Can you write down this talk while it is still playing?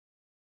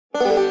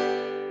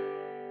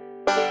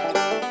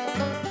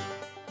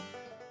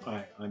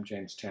I'm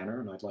James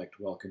Tanner, and I'd like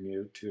to welcome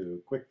you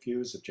to Quick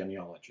Views of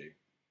Genealogy.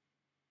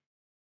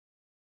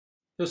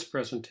 This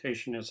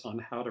presentation is on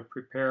how to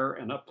prepare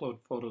and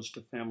upload photos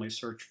to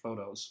FamilySearch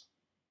Photos.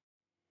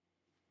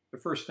 The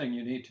first thing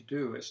you need to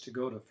do is to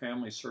go to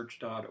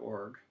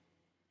FamilySearch.org,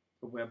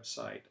 the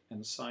website,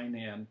 and sign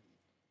in.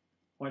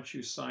 Once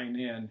you sign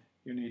in,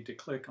 you need to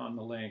click on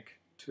the link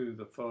to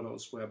the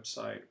Photos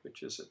website,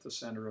 which is at the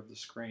center of the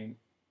screen.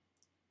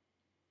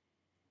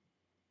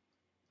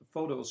 The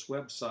Photos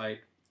website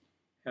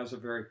has a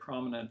very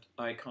prominent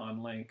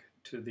icon link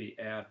to the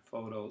Add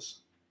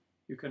Photos.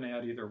 You can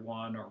add either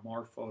one or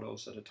more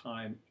photos at a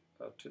time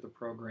to the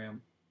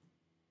program.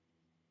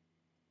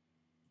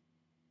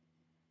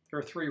 There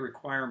are three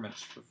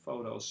requirements for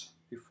photos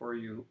before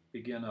you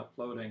begin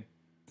uploading.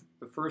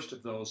 The first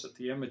of those, that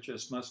the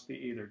images must be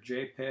either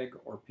JPEG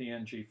or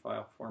PNG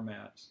file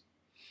formats.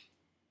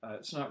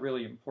 It's not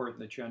really important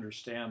that you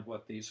understand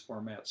what these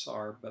formats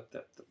are, but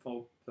that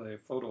the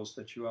photos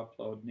that you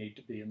upload need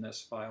to be in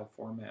this file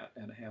format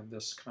and have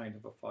this kind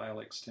of a file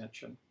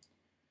extension.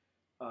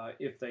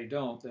 If they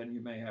don't, then you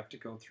may have to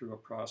go through a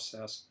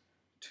process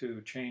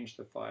to change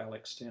the file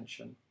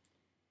extension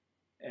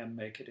and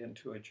make it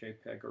into a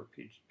JPEG or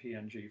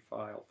PNG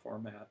file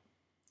format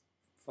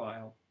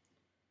file.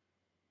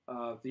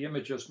 The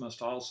images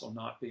must also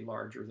not be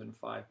larger than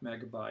 5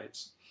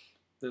 megabytes.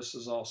 This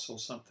is also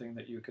something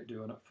that you could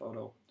do in a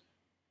photo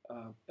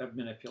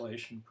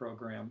manipulation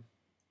program.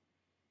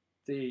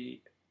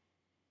 The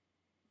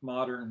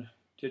modern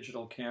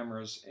digital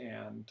cameras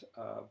and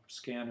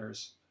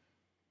scanners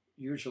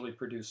usually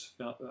produce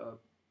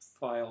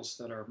files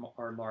that are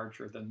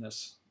larger than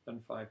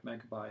 5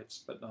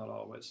 megabytes, but not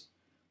always.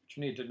 But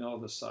you need to know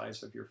the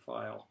size of your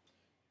file.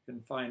 You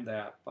can find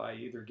that by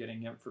either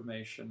getting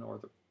information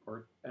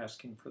or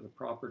asking for the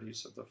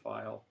properties of the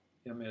file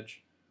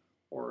image,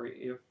 or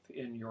if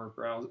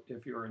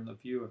you're in the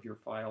view of your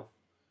file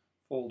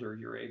folder,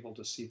 you're able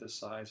to see the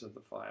size of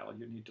the file.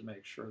 You need to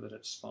make sure that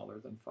it's smaller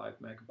than 5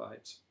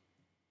 megabytes.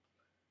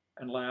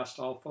 And last,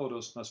 all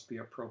photos must be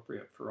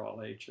appropriate for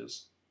all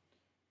ages.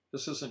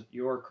 This isn't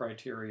your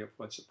criteria of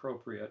what's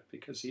appropriate,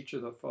 because each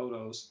of the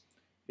photos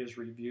is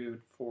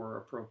reviewed for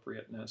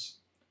appropriateness.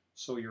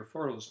 So your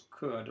photos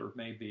could or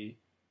may be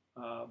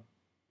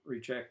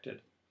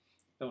rejected.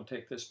 Don't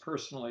take this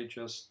personally,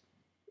 just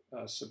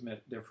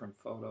submit different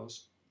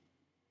photos.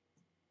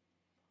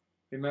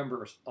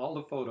 Remember, all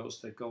the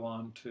photos that go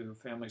on to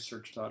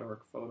FamilySearch.org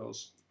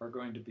photos are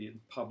going to be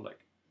public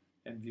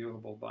and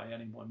viewable by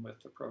anyone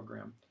with the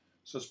program.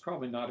 So it's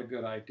probably not a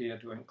good idea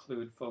to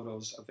include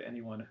photos of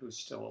anyone who's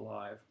still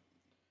alive.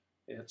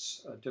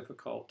 It's a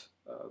difficult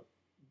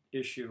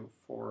issue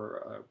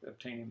for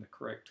obtaining the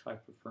correct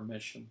type of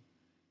permission,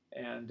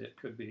 and it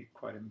could be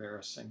quite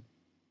embarrassing.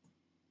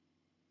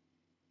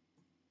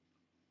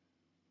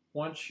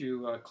 Once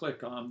you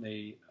click on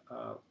the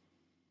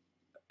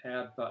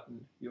Add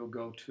button, you'll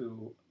go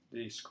to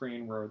the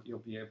screen where you'll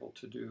be able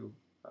to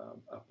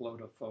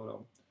upload a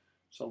photo.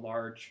 It's a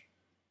large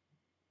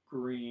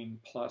green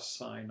plus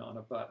sign on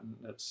a button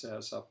that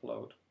says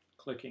Upload.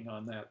 Clicking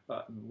on that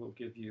button will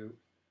give you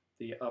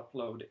the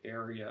upload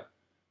area,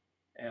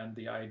 and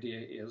the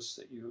idea is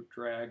that you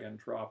drag and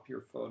drop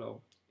your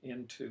photo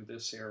into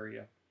this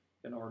area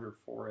in order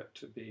for it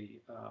to be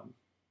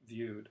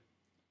viewed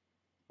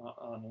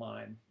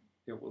online.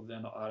 It will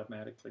then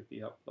automatically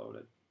be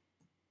uploaded.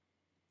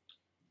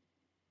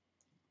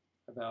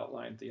 I've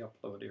outlined the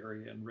upload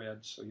area in red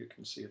so you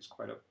can see it's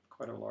quite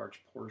a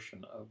large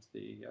portion of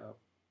the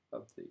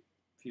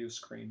view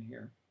screen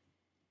here.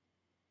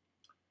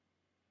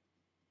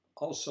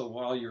 Also,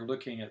 while you're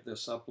looking at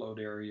this upload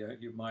area,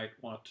 you might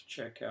want to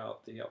check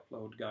out the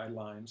upload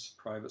guidelines,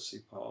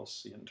 privacy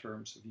policy in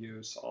terms of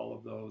use. All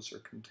of those are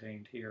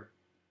contained here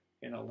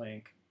in a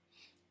link.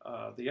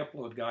 The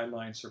upload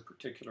guidelines are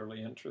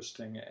particularly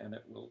interesting, and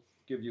it will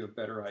give you a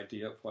better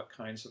idea of what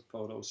kinds of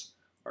photos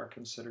are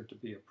considered to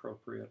be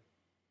appropriate.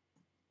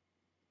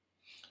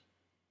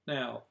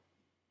 Now,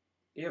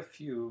 if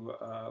you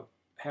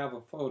have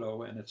a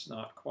photo and it's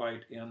not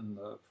quite in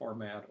the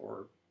format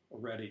or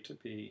ready to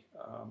be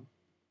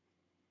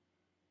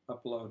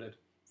uploaded,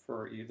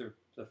 for either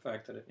the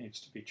fact that it needs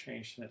to be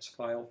changed in its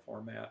file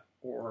format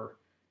or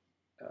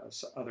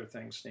other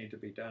things need to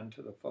be done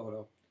to the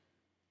photo,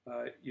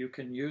 you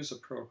can use a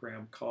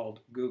program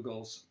called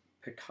Google's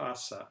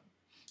Picasa.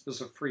 This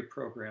is a free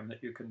program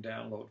that you can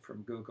download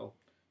from Google.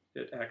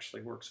 It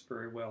actually works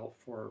very well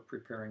for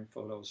preparing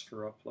photos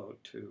for upload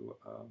to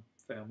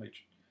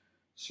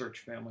FamilySearch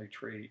Family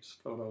Trees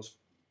Photos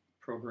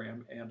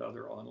program and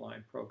other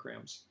online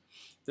programs.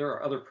 There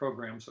are other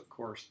programs, of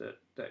course,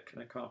 that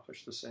can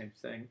accomplish the same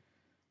thing.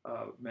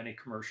 Many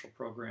commercial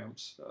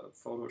programs,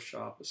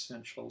 Photoshop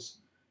Essentials,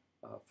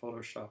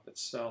 Photoshop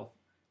itself,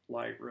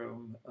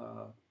 Lightroom,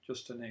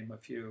 just to name a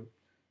few.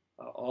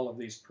 All of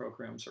these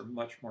programs are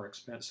much more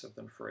expensive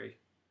than free.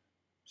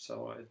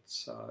 So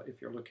it's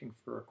if you're looking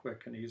for a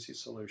quick and easy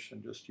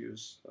solution, just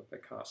use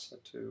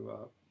Picasa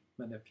to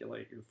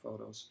manipulate your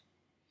photos.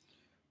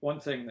 One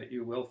thing that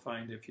you will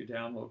find if you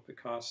download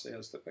Picasa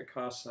is that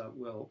Picasa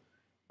will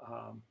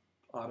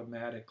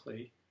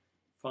automatically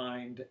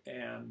find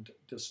and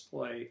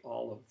display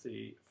all of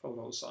the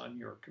photos on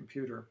your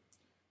computer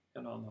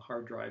and on the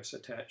hard drives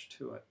attached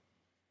to it.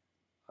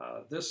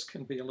 This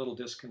can be a little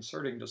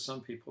disconcerting to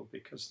some people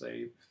because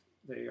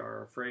they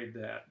are afraid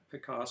that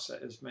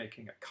Picasa is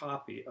making a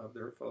copy of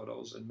their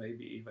photos and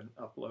maybe even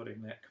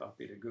uploading that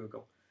copy to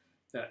Google.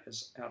 That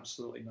is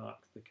absolutely not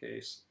the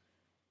case.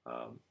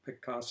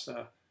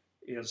 Picasa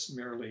is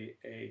merely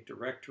a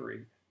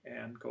directory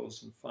and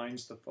goes and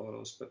finds the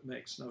photos, but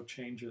makes no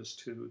changes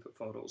to the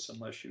photos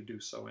unless you do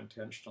so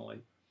intentionally.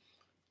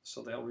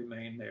 So they'll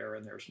remain there,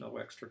 and there's no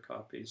extra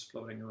copies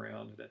floating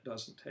around, and it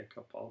doesn't take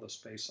up all the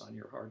space on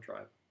your hard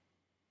drive.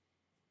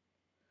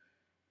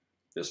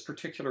 This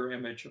particular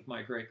image of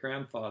my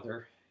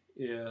great-grandfather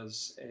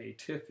is a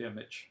TIFF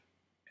image,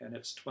 and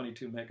it's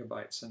 22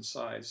 megabytes in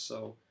size.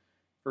 So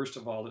first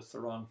of all, it's the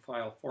wrong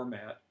file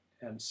format,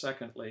 and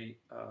secondly,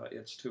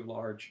 it's too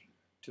large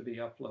to be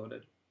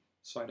uploaded.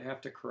 So I'd have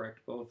to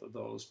correct both of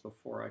those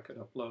before I could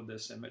upload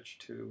this image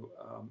to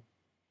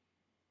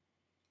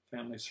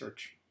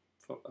FamilySearch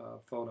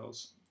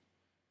Photos.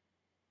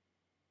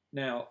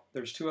 Now,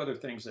 there's two other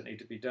things that need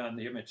to be done.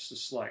 The image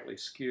is slightly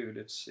skewed.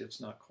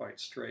 It's not quite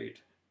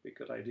straight. It'd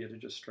be a good idea to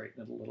just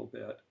straighten it a little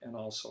bit and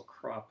also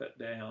crop it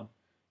down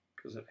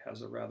because it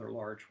has a rather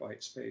large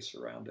white space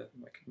around it,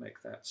 and we can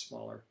make that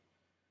smaller.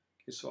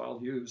 Okay, so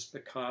I'll use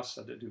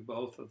Picasa to do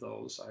both of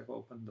those. I've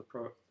opened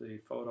the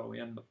photo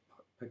in the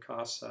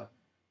Picasa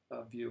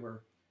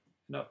viewer,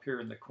 and up here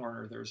in the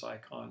corner there's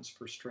icons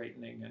for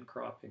straightening and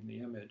cropping the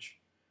image.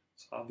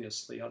 It's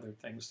obviously other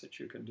things that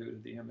you can do to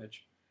the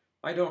image.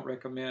 I don't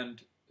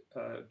recommend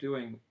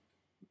doing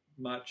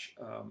much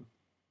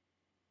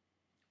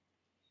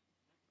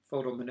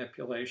photo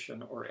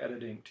manipulation or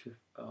editing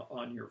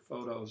on your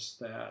photos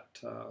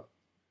that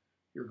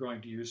you're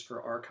going to use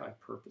for archive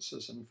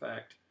purposes. In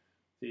fact,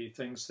 the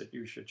things that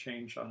you should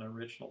change on an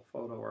original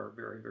photo are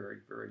very, very,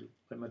 very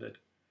limited.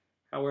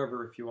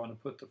 However, if you want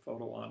to put the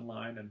photo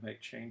online and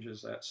make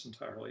changes, that's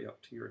entirely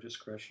up to your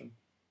discretion.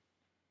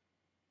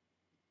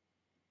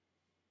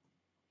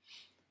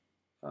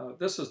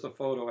 This is the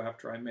photo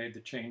after I made the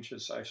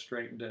changes. I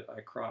straightened it,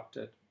 I cropped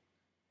it,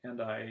 and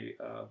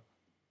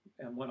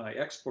when I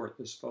export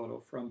this photo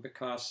from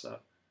Picasa,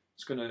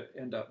 it's going to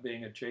end up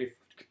being a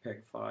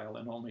JPEG file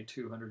and only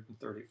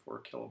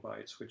 234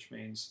 kilobytes, which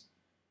means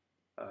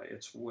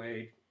it's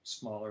way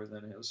smaller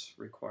than is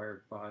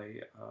required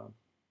by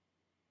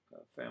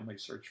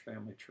FamilySearch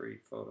Family Tree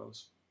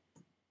Photos.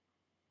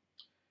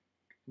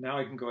 Now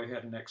I can go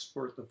ahead and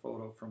export the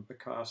photo from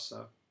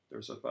Picasa.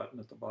 There's a button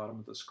at the bottom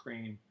of the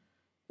screen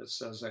that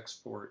says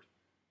export,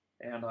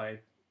 and I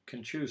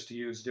can choose to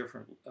use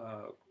different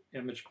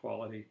image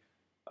quality.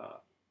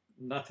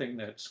 Nothing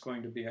that's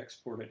going to be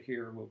exported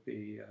here will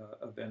be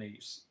of any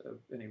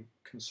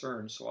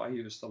concern, so I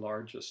use the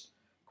largest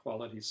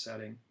quality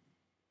setting.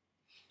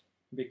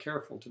 Be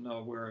careful to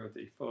know where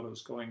the photo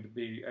is going to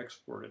be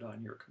exported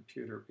on your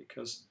computer,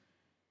 because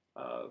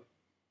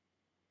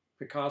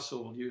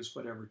Picasa will use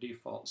whatever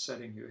default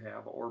setting you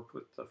have, or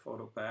put the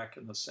photo back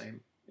in the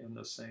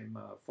same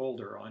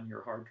folder on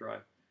your hard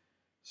drive.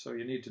 So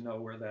you need to know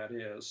where that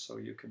is so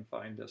you can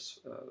find this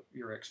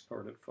your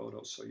exported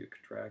photo, so you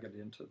can drag it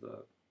into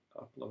the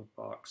upload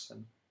box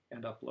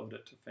and upload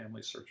it to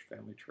FamilySearch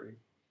Family Tree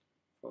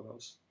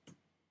Photos.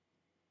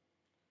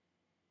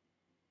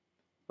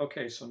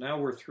 Okay, so now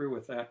we're through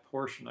with that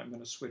portion. I'm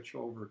going to switch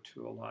over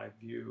to a live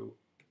view.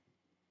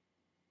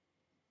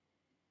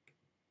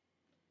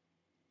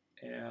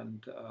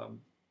 And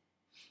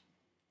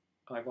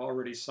I've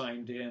already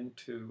signed in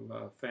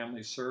to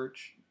FamilySearch.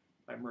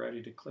 I'm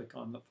ready to click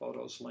on the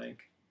Photos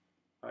link.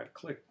 I've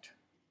clicked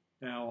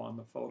now on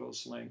the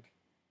Photos link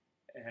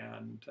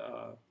and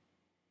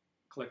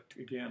clicked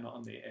again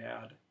on the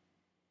Add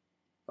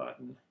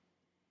button.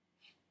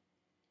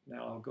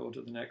 Now I'll go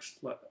to the next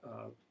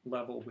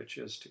level, which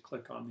is to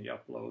click on the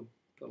Upload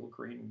little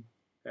green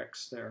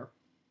X there.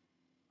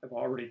 I've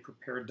already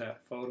prepared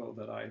that photo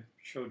that I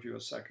showed you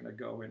a second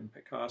ago in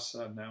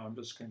Picasa. Now I'm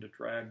just going to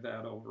drag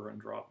that over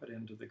and drop it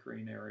into the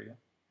green area.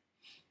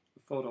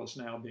 The photo is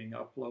now being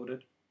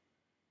uploaded.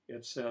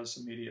 It says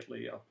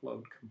immediately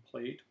upload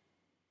complete.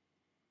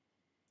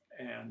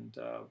 And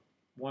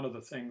one of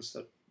the things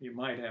that you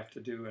might have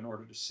to do in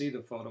order to see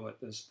the photo at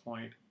this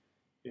point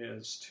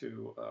is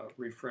to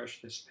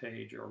refresh this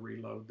page or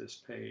reload this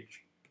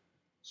page.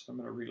 So I'm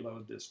going to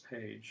reload this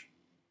page.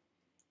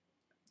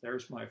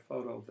 There's my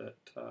photo that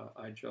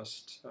I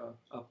just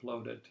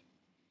uploaded.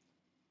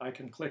 I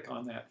can click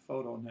on that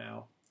photo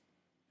now,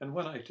 and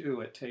when I do,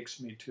 it takes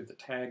me to the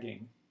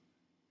tagging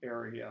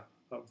area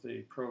of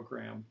the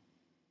program.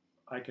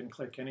 I can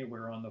click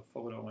anywhere on the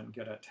photo and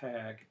get a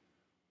tag.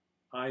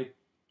 I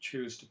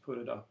choose to put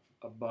it up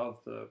above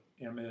the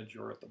image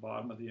or at the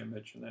bottom of the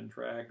image, and then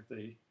drag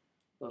the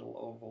little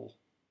oval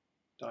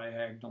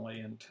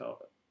diagonally until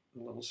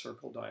the little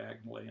circle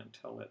diagonally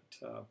until it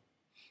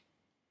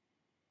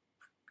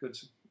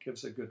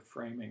gives a good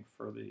framing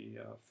for the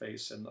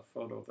face in the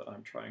photo that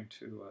I'm trying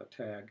to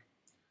tag.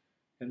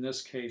 In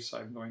this case,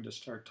 I'm going to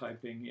start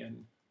typing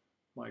in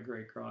my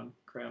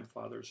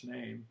great-grandfather's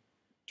name.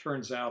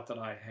 Turns out that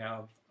I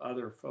have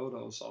other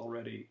photos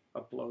already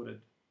uploaded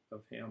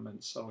of him,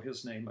 and so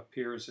his name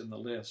appears in the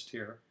list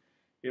here.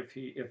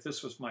 If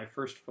this was my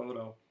first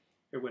photo,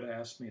 it would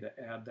ask me to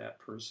add that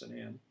person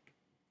in.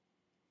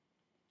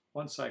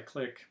 Once I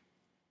click,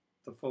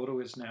 the photo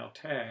is now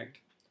tagged,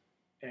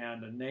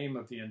 and the name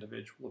of the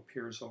individual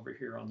appears over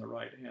here on the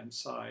right-hand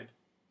side.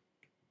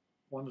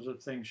 One of the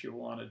things you'll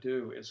want to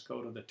do is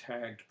go to the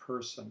tagged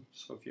person.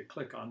 So if you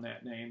click on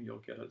that name, you'll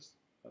get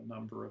a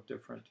number of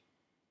different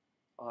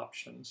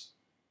options.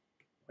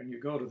 When you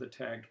go to the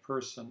tagged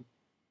person,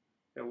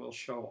 it will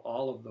show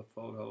all of the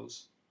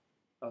photos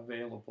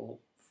available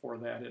for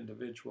that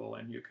individual,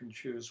 and you can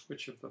choose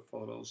which of the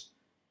photos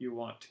you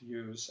want to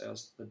use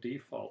as the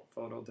default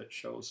photo that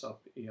shows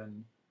up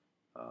in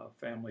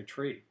Family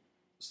Tree.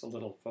 It's the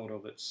little photo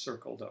that's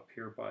circled up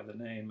here by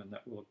the name, and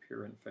that will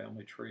appear in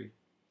Family Tree.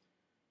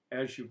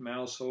 As you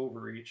mouse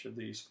over each of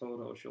these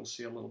photos, you'll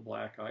see a little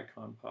black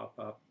icon pop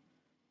up.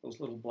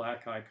 Those little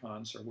black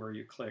icons are where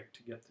you click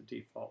to get the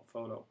default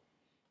photo.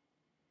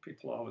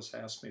 People always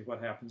ask me what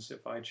happens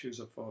if I choose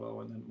a photo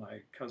and then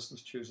my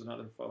cousins choose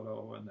another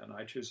photo and then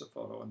I choose a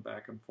photo and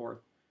back and forth.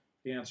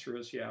 The answer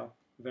is yeah,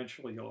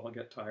 eventually you'll all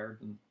get tired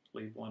and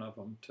leave one of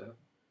them to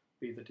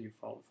be the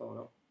default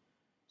photo.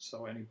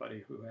 So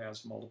anybody who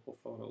has multiple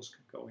photos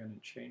can go in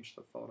and change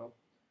the photo.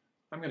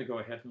 I'm going to go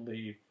ahead and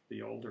leave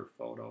the older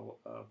photo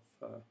of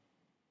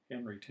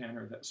Henry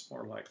Tanner. That's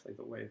more likely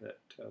the way that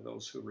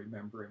those who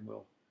remember him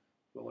will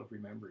have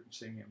remembered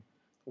seeing him.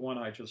 The one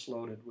I just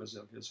loaded was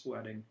of his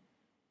wedding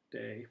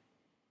day,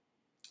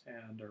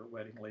 or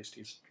wedding, at least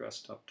he's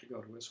dressed up to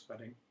go to his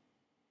wedding.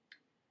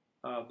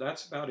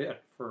 That's about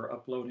it for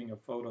uploading a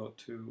photo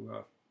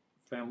to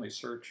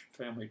FamilySearch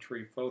Family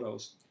Tree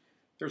Photos.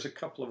 There's a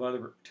couple of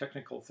other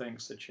technical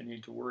things that you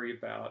need to worry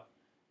about,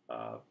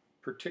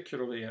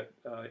 particularly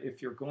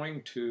if you're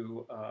going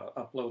to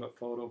upload a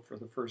photo for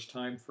the first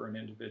time for an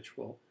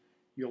individual.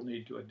 You'll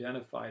need to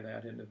identify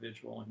that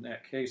individual. In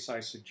that case, I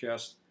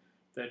suggest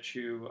that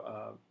you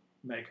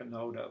make a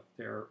note of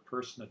their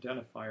person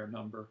identifier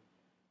number.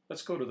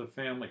 Let's go to the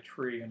family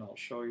tree and I'll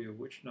show you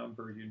which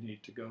number you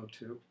need to go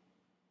to.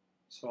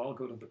 So I'll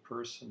go to the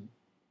person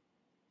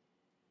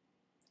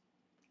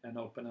and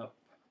open up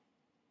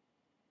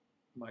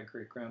my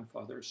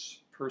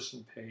great-grandfather's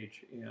person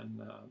page in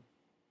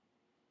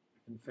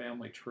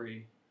Family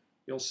Tree.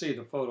 You'll see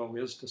the photo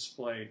is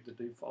displayed, the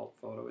default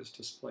photo is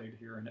displayed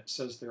here, and it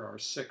says there are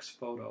 6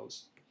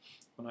 photos.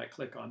 When I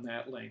click on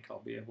that link, I'll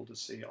be able to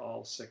see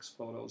all 6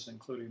 photos,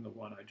 including the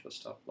one I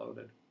just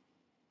uploaded.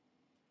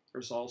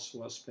 There's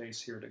also a space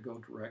here to go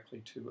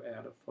directly to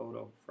add a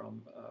photo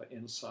from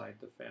inside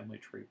the Family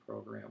Tree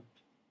program.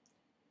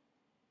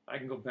 I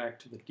can go back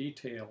to the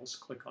details,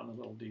 click on the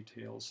little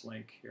details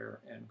link here,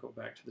 and go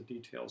back to the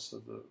details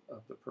of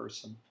the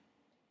person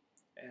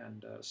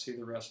and see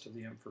the rest of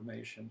the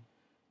information.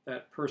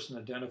 That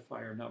person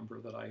identifier number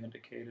that I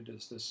indicated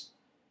is this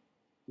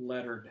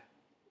lettered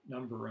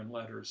number in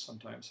letters.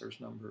 Sometimes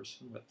there's numbers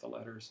with the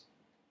letters.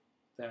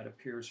 That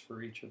appears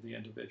for each of the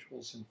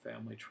individuals in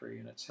Family Tree,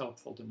 and it's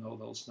helpful to know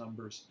those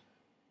numbers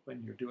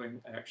when you're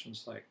doing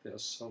actions like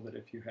this, so that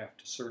if you have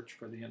to search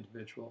for the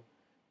individual,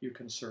 you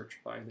can search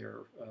by their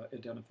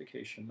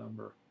identification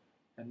number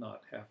and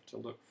not have to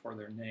look for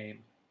their name,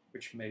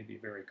 which may be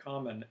very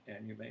common,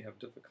 and you may have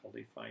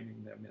difficulty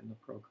finding them in the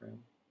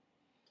program.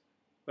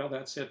 Well,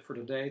 that's it for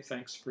today.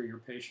 Thanks for your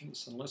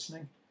patience and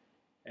listening,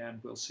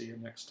 and we'll see you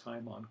next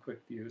time on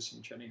Quick Views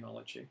in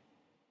Genealogy.